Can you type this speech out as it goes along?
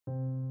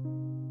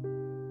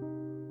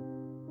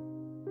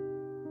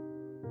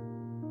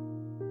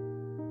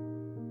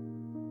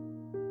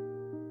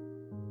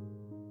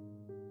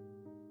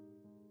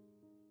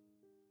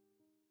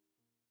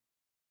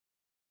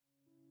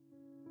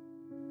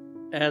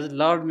As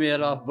Lord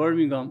Mayor of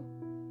Birmingham,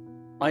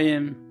 I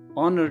am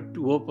honored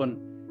to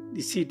open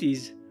the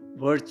city's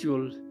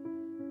virtual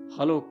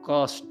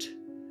Holocaust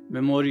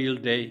Memorial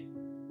Day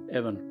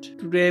event.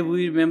 Today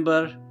we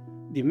remember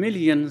the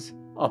millions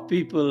of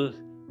people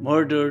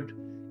murdered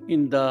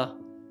in the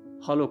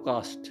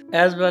Holocaust,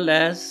 as well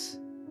as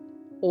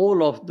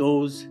all of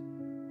those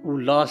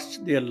who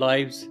lost their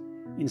lives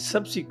in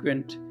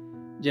subsequent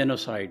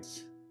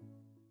genocides.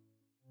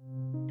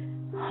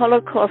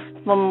 Holocaust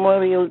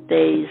Memorial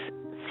Day's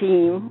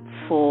theme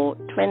for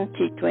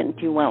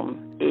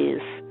 2021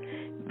 is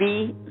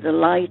Be the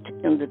Light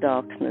in the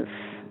Darkness.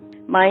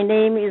 My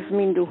name is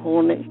Mindu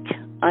Hornig.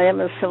 I am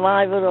a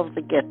survivor of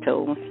the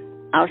ghetto,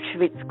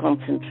 Auschwitz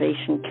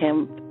concentration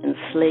camp, and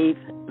slave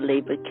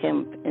labor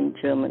camp in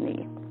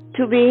Germany.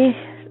 To be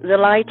the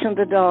light in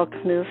the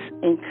darkness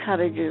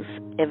encourages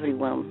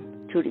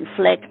everyone to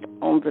reflect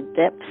on the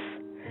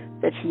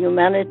depths that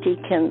humanity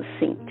can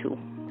sink to,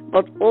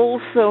 but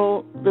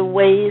also the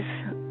ways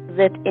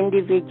that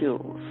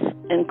individuals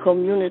and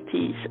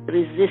communities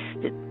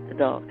resisted the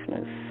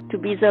darkness. To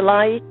be the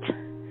light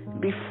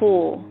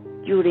before,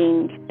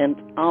 during, and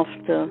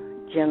after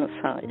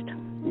genocide.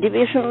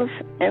 Divisions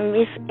and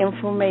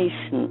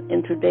misinformation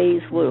in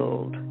today's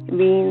world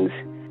means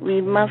we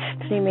must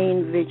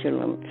remain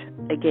vigilant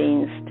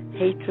against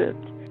hatred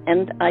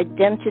and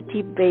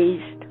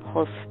identity-based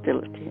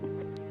hostility.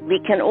 We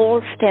can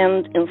all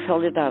stand in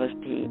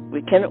solidarity.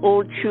 We can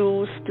all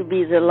choose to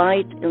be the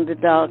light in the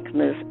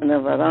darkness in a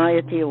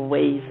variety of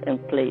ways and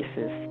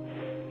places,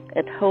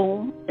 at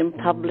home, in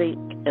public,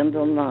 and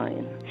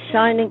online.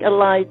 Shining a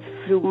light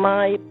through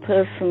my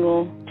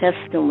personal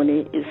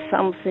testimony is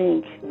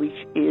something which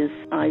is,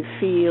 I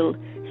feel,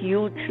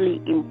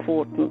 hugely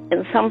important,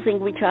 and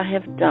something which I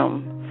have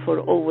done for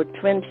over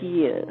 20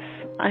 years.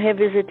 I have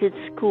visited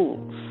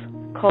schools,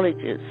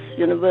 colleges,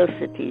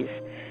 universities,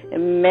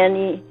 and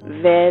many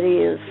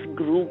various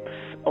groups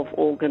of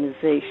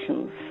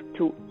organizations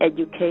to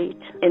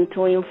educate and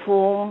to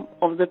inform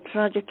of the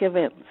tragic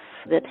events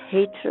that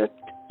hatred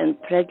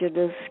and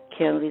prejudice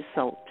can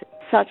result in,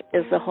 such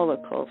as the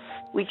Holocaust,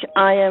 which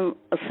I am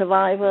a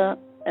survivor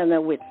and a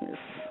witness.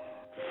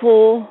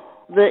 For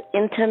the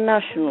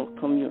international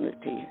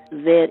community,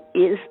 there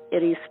is a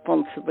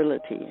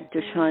responsibility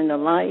to shine a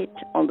light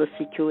on the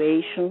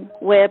situation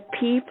where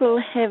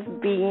people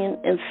have been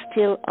and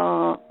still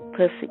are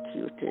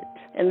persecuted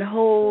and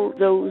hold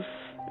those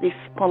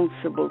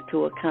responsible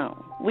to account.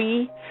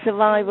 We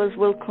survivors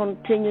will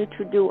continue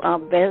to do our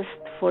best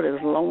for as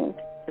long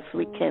as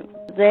we can.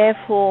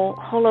 Therefore,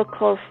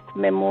 Holocaust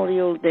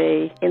Memorial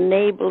Day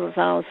enables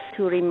us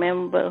to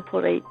remember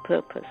for a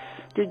purpose,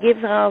 to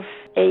give us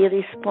a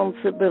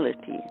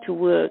responsibility to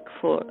work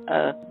for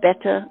a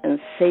better and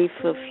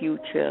safer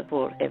future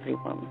for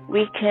everyone.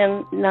 We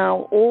can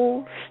now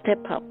all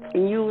step up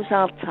and use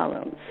our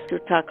talents to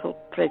tackle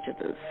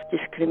prejudice,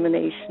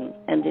 discrimination,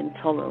 and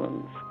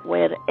intolerance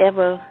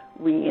wherever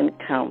we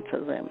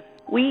encounter them.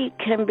 We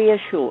can be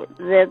assured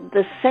that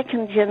the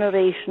second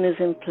generation is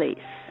in place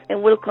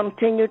and will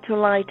continue to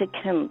light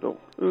a candle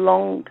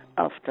long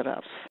after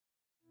us.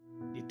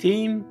 The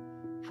theme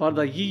for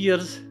the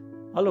year's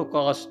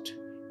Holocaust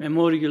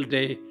Memorial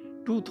Day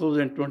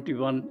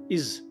 2021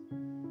 is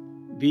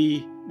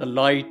Be the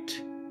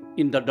Light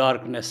in the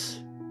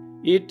Darkness.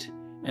 It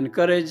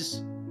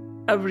encourages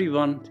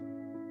everyone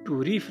to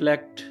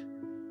reflect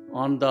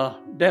on the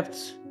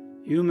depths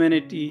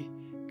humanity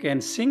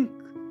can sink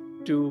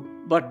to,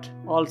 but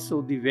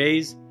also the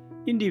ways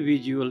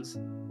individuals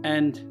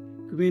and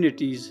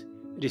communities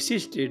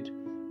resisted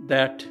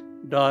that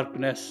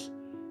darkness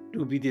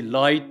to be the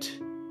light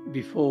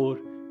before,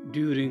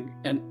 during,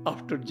 and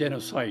after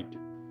genocide.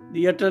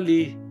 The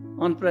utterly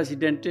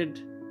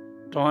unprecedented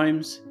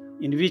times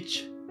in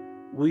which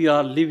we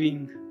are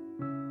living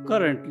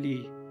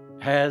currently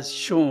has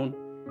shown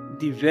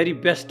the very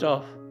best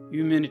of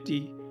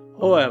humanity.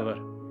 However,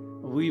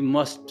 we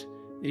must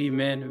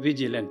remain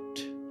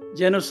vigilant.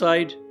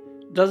 Genocide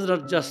does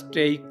not just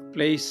take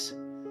place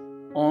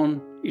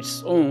on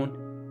its own.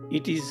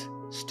 It is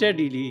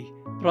steadily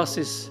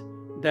process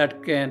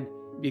that can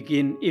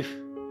begin if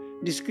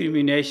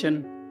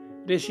discrimination,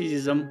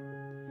 racism,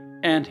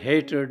 and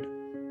hatred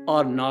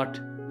are not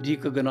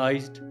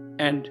recognized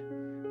and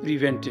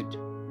prevented.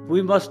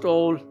 We must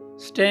all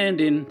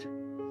stand in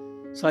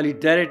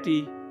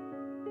solidarity.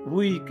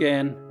 We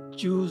can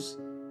choose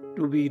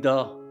to be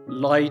the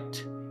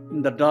light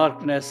in the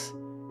darkness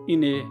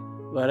in a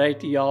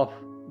variety of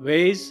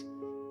ways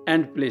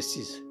and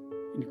places,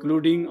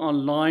 including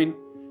online,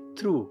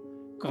 through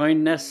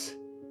kindness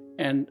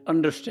and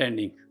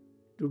understanding.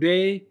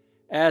 Today,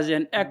 as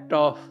an act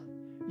of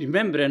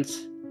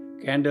remembrance,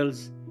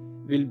 candles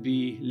will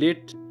be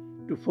lit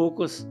to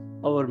focus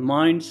our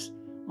minds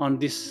on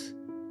this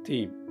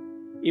theme.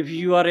 If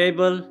you are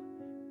able,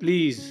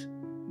 please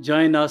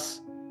join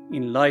us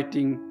in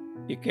lighting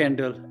a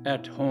candle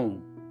at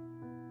home.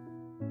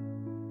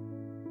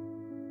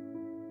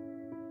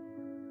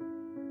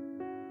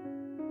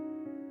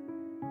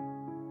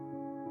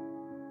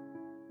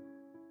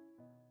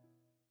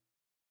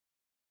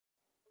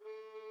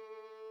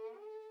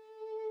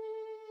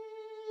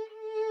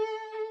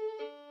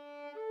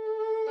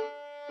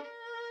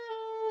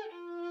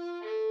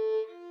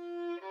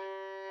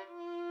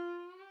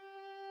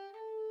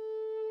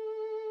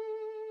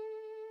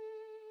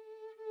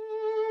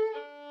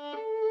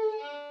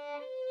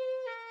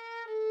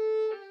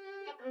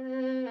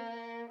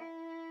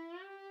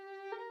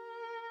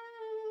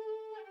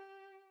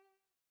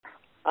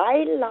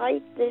 I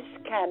light this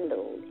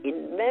candle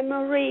in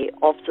memory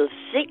of the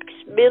 6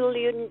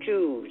 million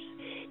Jews,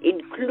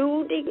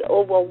 including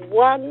over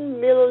 1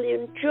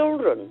 million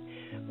children,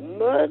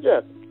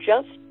 murdered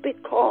just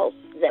because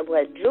they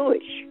were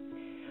Jewish.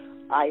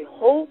 I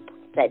hope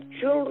that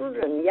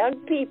children and young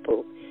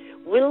people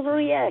will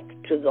react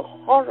to the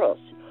horrors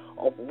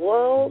of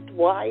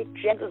worldwide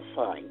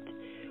genocide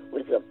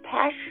with a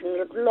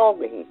passionate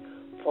longing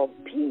for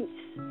peace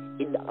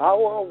in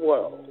our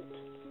world.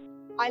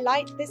 I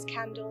light this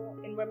candle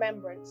in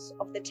remembrance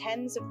of the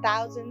tens of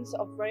thousands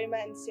of Roma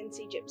and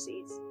Sinti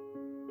gypsies,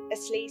 at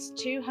least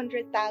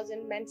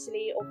 200,000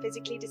 mentally or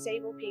physically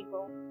disabled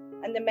people,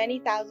 and the many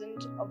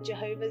thousand of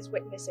Jehovah's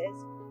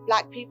Witnesses,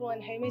 Black people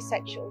and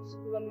homosexuals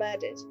who were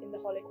murdered in the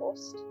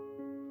Holocaust.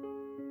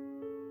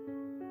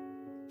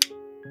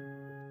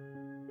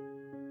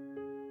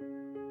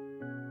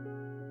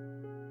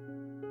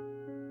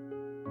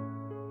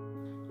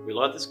 We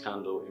light this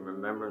candle in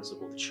remembrance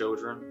of all the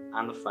children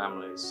and the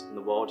families in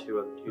the world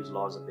whose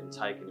lives have been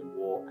taken in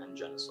war and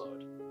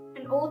genocide.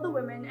 And all the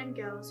women and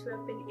girls who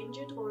have been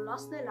injured or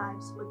lost their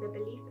lives with their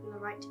belief in the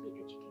right to be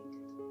educated.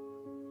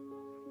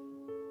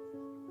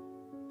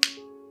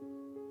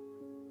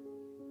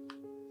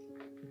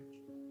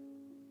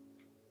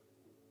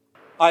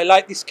 I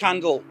light this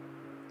candle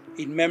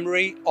in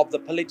memory of the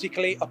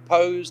politically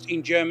opposed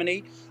in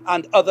Germany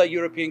and other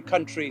European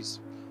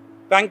countries,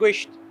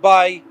 vanquished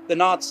by the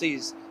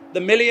Nazis, the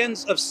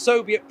millions of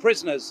Soviet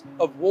prisoners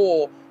of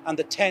war, and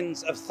the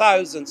tens of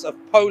thousands of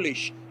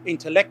Polish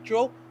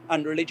intellectual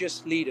and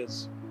religious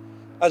leaders,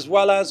 as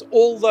well as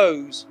all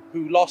those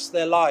who lost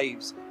their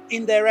lives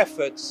in their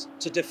efforts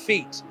to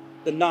defeat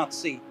the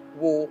Nazi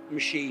war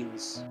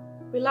machines.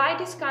 We light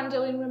this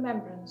candle in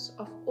remembrance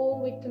of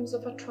all victims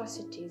of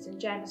atrocities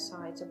and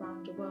genocides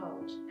around the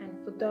world,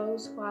 and for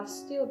those who are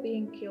still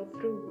being killed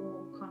through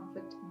war,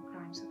 conflict, and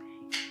crimes of hate.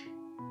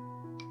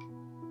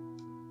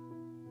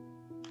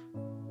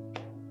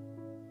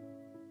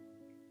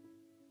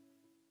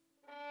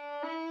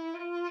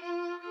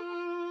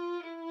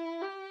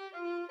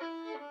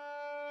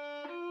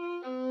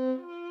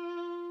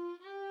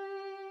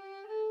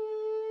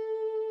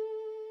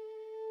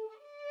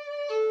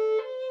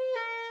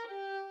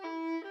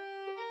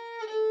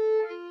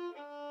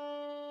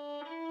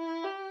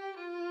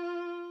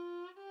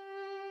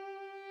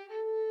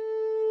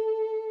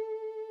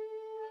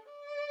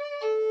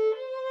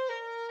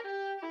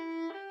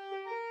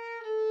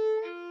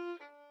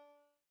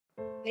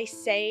 They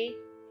say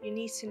you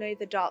need to know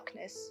the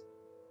darkness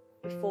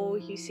before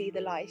you see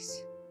the light.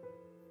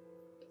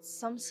 But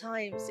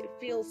sometimes it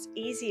feels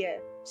easier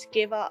to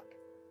give up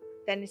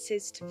than it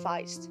is to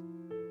fight.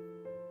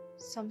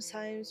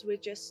 Sometimes we're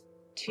just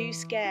too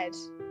scared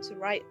to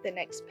write the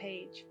next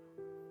page.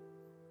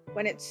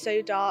 When it's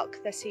so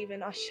dark that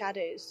even our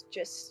shadows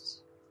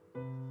just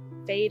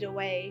fade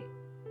away.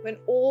 When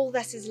all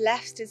that is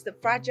left is the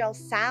fragile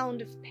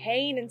sound of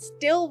pain, and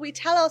still we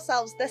tell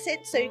ourselves that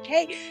it's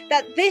okay,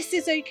 that this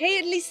is okay,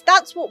 at least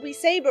that's what we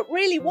say, but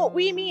really what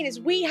we mean is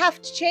we have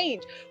to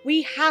change.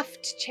 We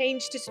have to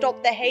change to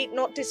stop the hate,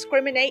 not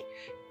discriminate,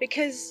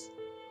 because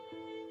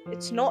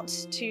it's not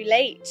too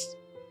late.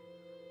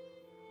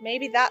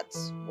 Maybe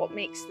that's what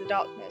makes the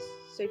darkness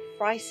so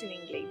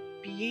frighteningly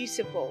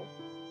beautiful.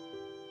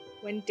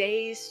 When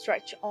days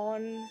stretch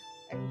on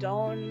and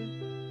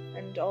on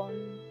and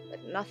on,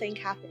 but nothing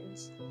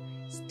happens.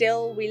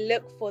 Still, we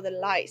look for the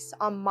lights.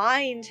 Our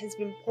mind has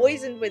been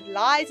poisoned with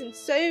lies, and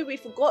so we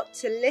forgot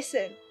to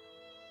listen.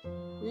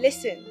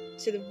 Listen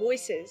to the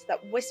voices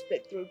that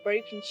whispered through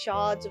broken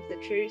shards of the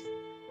truth,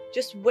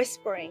 just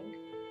whispering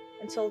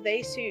until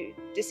they too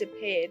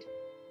disappeared.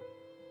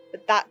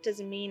 But that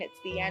doesn't mean it's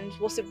the end.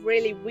 What if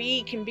really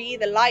we can be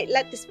the light?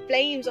 Let these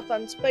flames of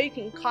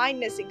unspoken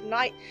kindness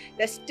ignite.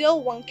 There's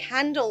still one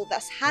candle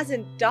that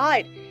hasn't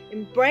died.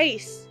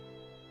 Embrace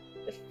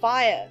the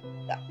fire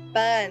that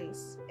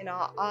burns in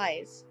our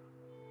eyes,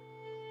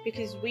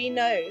 because we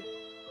know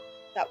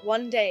that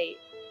one day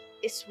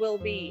it will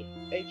be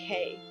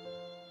okay.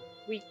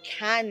 We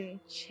can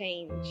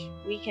change.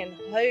 We can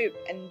hope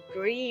and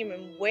dream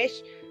and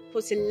wish,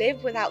 for to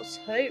live without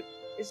hope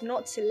is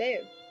not to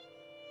live,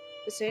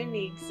 but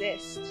only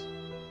exist.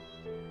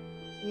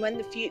 And when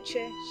the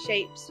future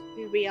shapes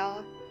who we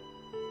are,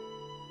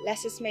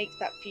 let us make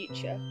that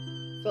future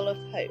full of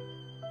hope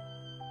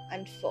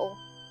and full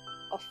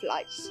of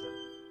light.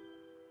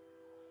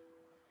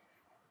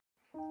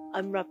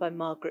 I'm Rabbi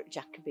Margaret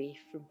Jacobi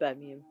from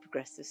Birmingham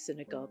Progressive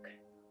Synagogue.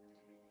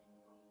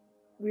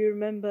 We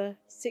remember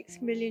 6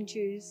 million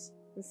Jews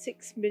and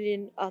 6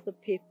 million other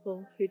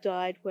people who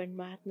died when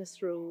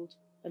madness ruled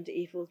and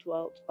evil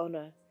dwelt on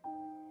earth.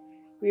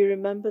 We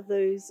remember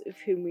those of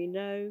whom we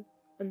know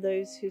and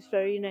those whose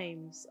very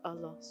names are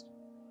lost.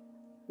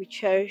 We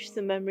cherish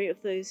the memory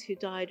of those who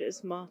died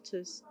as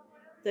martyrs,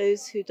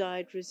 those who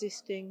died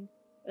resisting,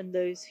 and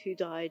those who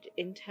died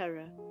in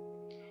terror.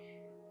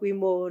 We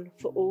mourn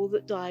for all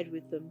that died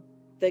with them,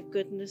 their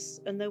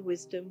goodness and their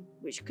wisdom,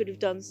 which could have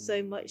done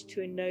so much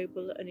to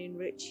ennoble and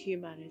enrich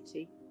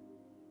humanity.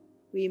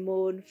 We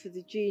mourn for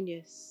the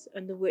genius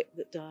and the wit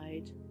that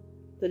died,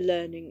 the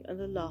learning and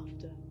the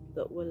laughter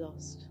that were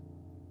lost.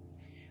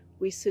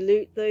 We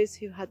salute those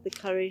who had the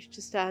courage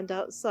to stand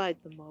outside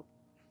the mob,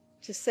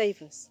 to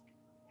save us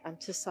and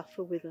to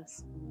suffer with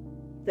us.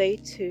 They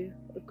too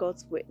are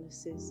God's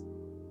witnesses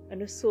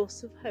and a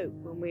source of hope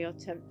when we are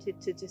tempted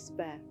to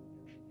despair.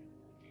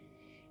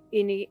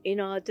 In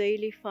our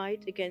daily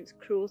fight against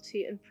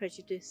cruelty and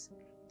prejudice,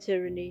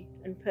 tyranny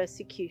and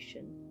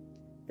persecution,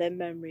 their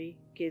memory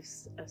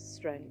gives us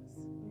strength.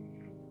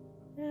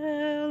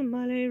 El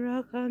malei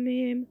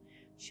rachamim,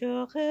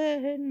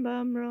 shochen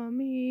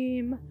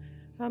bamramim,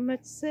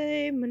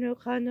 hamatzei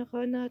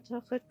menochanachana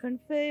tachat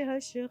kanfei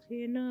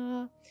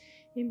hashechina,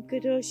 im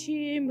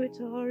kedoshim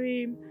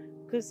utarim,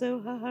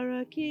 kazo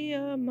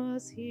haharakia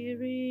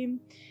mazhirim,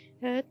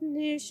 et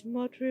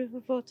nishmot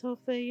revot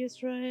alfei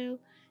Yisrael,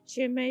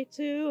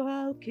 shemetu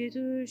al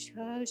kiddush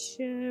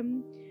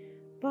Hashem,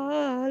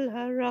 Baal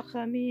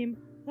harachamim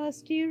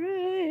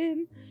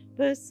askirem,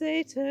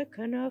 besete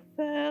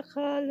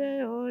kanafecha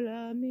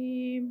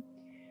leolamim,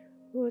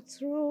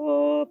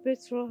 utzro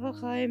betzro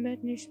hachaim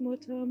et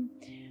nishmotam,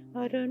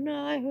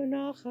 Adonai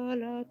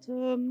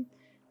hunachalatam,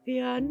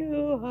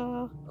 v'anu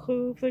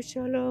hachu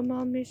v'shalom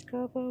al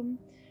mishkavam,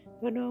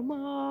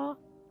 v'nomar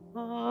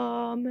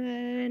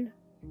Amen.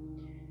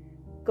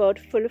 God,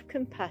 full of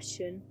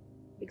compassion,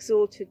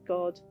 exalted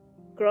God,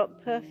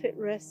 grant perfect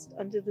rest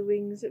under the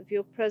wings of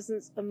your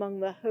presence among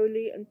the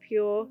holy and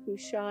pure who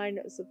shine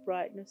as the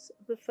brightness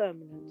of the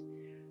firmament,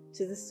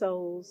 to the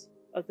souls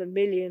of the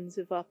millions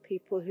of our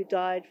people who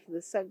died for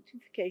the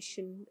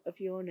sanctification of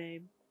your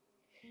name.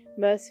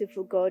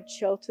 Merciful God,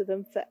 shelter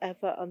them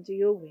forever under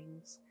your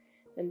wings,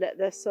 and let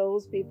their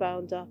souls be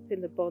bound up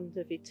in the bond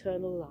of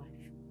eternal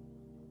life.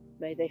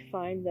 May they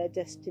find their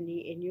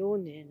destiny in your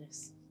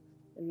nearness,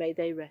 and may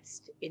they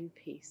rest in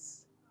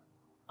peace.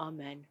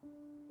 Amen.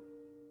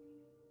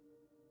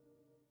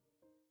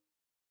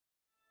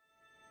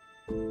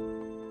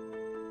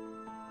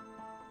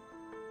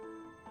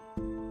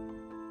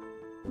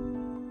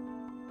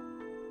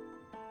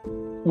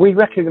 We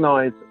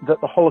recognise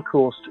that the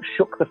Holocaust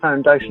shook the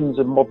foundations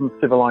of modern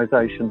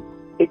civilization.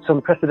 Its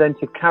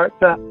unprecedented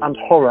character and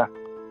horror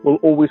will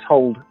always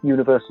hold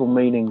universal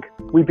meaning.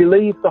 We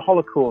believe the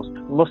Holocaust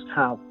must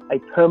have a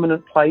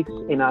permanent place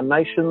in our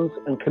nation's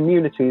and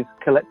communities'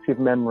 collective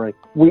memory.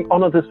 We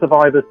honour the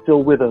survivors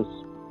still with us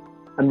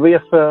and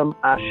reaffirm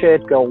our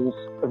shared goals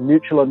of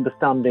mutual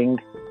understanding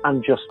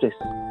and justice.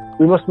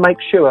 We must make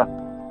sure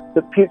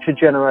that future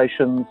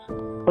generations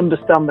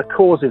understand the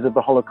causes of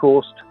the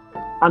Holocaust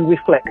and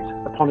reflect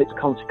upon its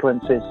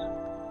consequences.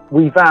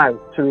 We vow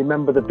to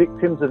remember the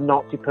victims of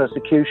Nazi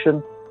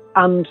persecution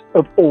and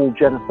of all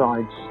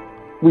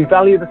genocides. We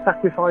value the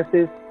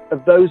sacrifices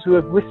of those who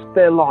have risked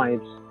their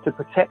lives to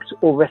protect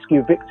or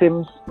rescue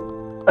victims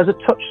as a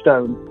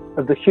touchstone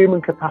of the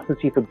human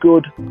capacity for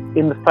good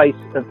in the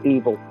face of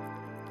evil.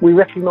 We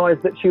recognise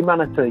that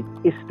humanity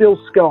is still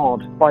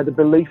scarred by the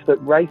belief that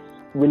race,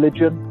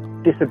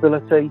 religion,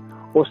 disability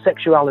or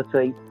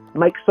sexuality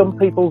make some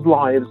people's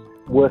lives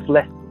worth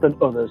less than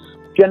others.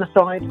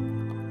 Genocide,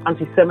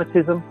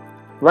 anti-Semitism,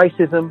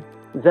 racism,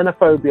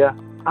 xenophobia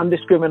and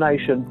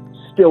discrimination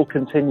still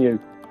continue.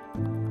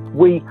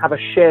 We have a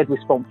shared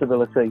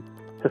responsibility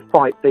to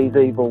fight these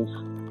evils.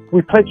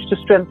 We pledge to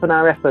strengthen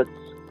our efforts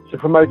to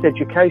promote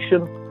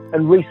education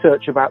and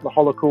research about the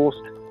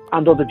Holocaust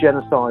and other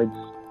genocides.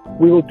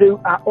 We will do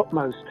our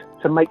utmost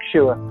to make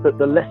sure that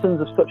the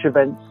lessons of such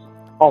events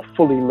are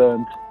fully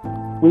learned.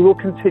 We will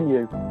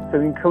continue to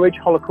encourage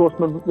Holocaust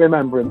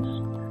remembrance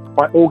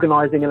by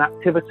organising an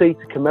activity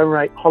to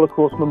commemorate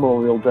Holocaust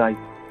Memorial Day.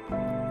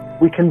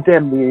 We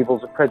condemn the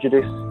evils of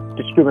prejudice,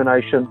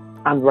 discrimination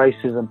and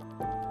racism.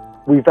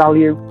 We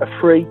value a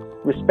free,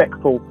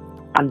 respectful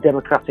and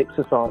democratic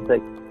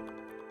society.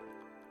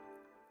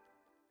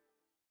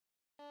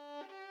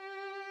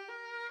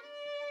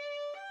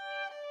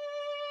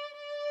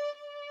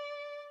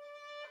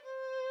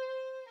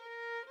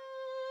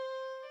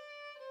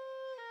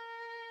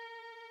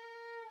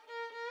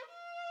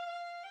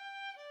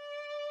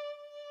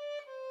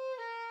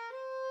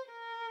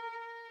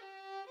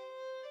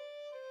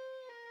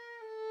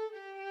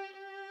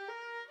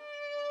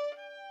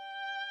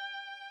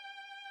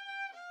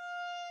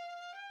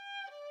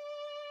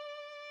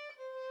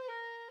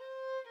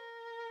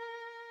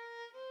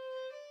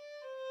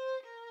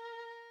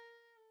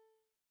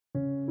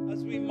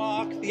 As we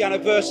mark the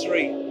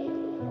anniversary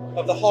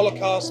of the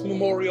Holocaust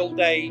Memorial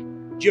Day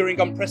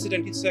during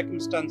unprecedented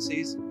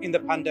circumstances in the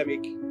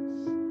pandemic,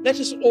 let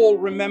us all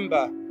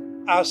remember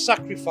our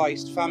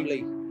sacrificed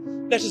family.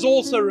 Let us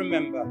also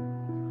remember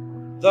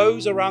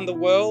those around the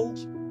world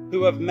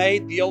who have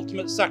made the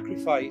ultimate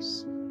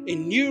sacrifice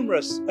in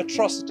numerous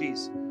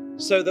atrocities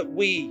so that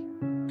we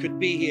could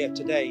be here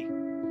today.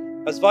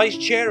 As Vice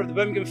Chair of the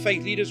Birmingham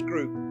Faith Leaders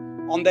Group,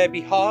 on their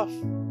behalf,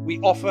 we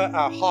offer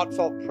our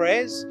heartfelt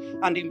prayers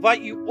and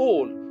invite you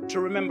all to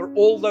remember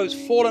all those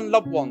fallen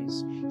loved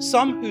ones,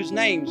 some whose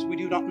names we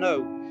do not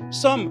know,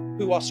 some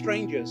who are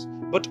strangers,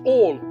 but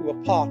all who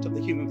are part of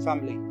the human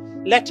family.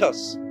 Let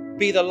us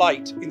be the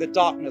light in the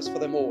darkness for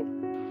them all.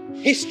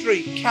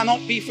 History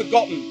cannot be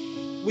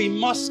forgotten. We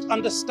must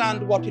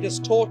understand what it has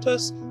taught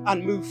us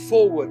and move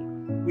forward.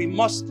 We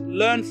must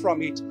learn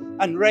from it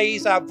and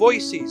raise our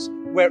voices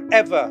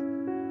wherever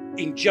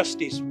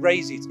injustice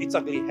raises its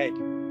ugly head.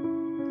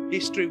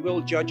 History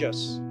will judge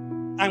us,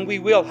 and we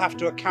will have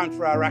to account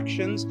for our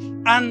actions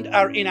and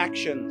our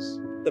inactions.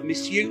 The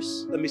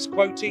misuse, the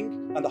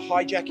misquoting, and the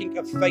hijacking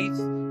of faith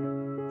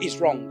is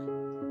wrong,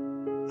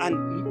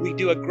 and we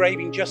do a grave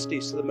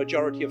injustice to the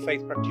majority of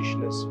faith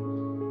practitioners.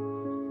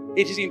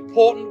 It is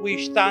important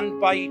we stand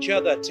by each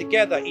other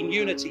together in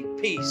unity,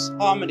 peace,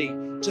 harmony,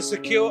 to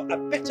secure a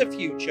better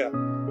future,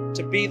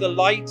 to be the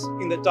light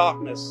in the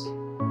darkness.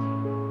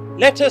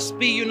 Let us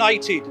be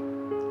united.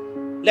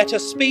 Let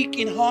us speak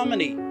in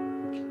harmony.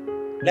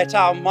 Let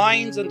our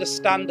minds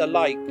understand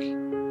alike.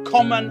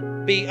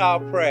 Common be our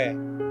prayer.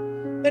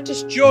 Let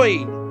us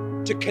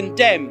join to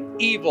condemn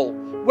evil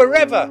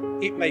wherever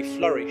it may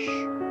flourish,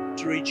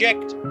 to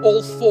reject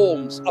all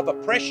forms of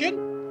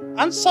oppression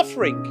and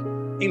suffering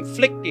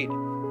inflicted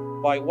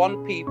by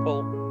one people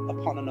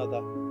upon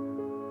another.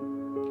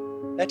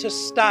 Let us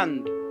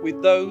stand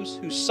with those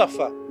who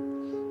suffer.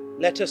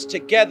 Let us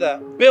together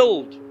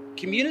build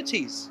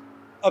communities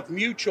of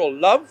mutual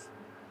love,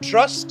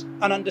 trust,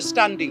 and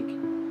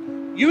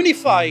understanding.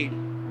 Unified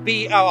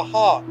be our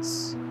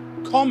hearts,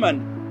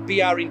 common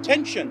be our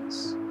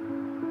intentions,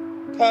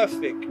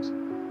 perfect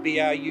be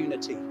our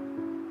unity.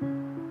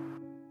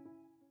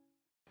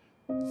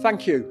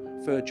 Thank you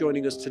for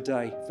joining us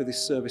today for this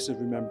service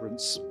of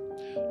remembrance.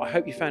 I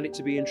hope you found it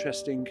to be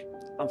interesting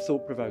and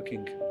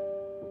thought-provoking.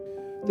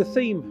 The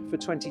theme for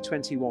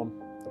 2021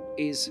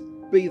 is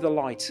Be the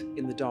Light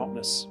in the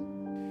Darkness.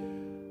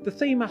 The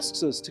theme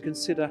asks us to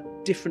consider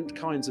different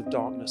kinds of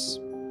darkness: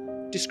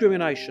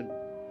 discrimination,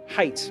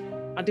 hate,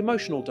 and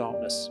emotional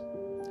darkness.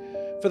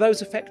 For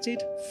those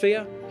affected,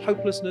 fear,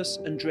 hopelessness,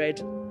 and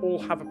dread all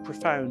have a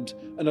profound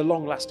and a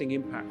long-lasting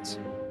impact.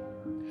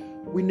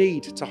 We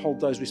need to hold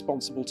those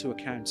responsible to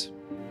account.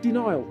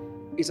 Denial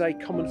is a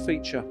common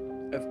feature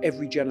of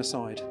every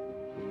genocide.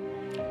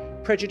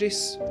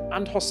 Prejudice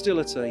and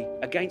hostility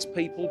against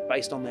people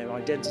based on their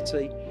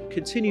identity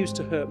continues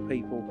to hurt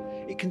people.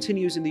 It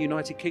continues in the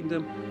United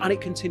Kingdom and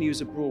it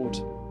continues abroad.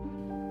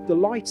 The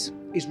light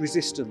is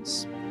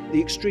resistance,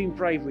 the extreme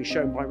bravery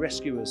shown by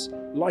rescuers,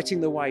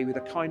 lighting the way with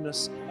a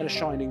kindness and a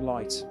shining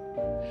light.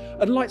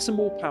 And lights are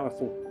more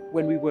powerful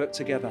when we work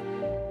together.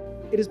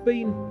 It has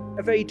been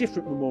a very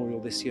different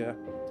memorial this year,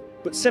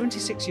 but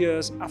 76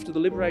 years after the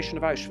liberation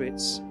of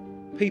Auschwitz,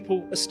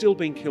 people are still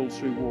being killed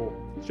through war,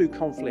 through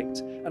conflict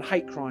and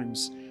hate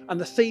crimes, and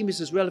the theme is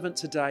as relevant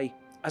today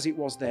as it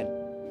was then.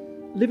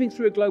 Living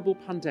through a global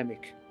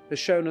pandemic has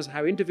shown us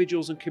how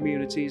individuals and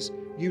communities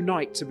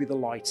unite to be the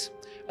light,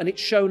 and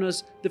it's shown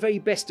us the very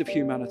best of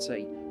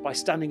humanity by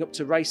standing up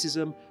to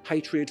racism,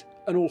 hatred,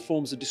 and all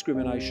forms of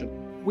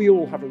discrimination. We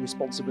all have a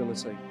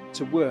responsibility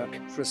to work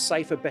for a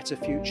safer, better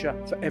future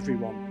for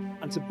everyone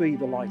and to be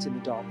the light in the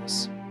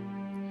darkness.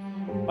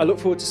 I look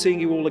forward to seeing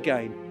you all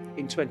again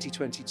in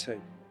 2022.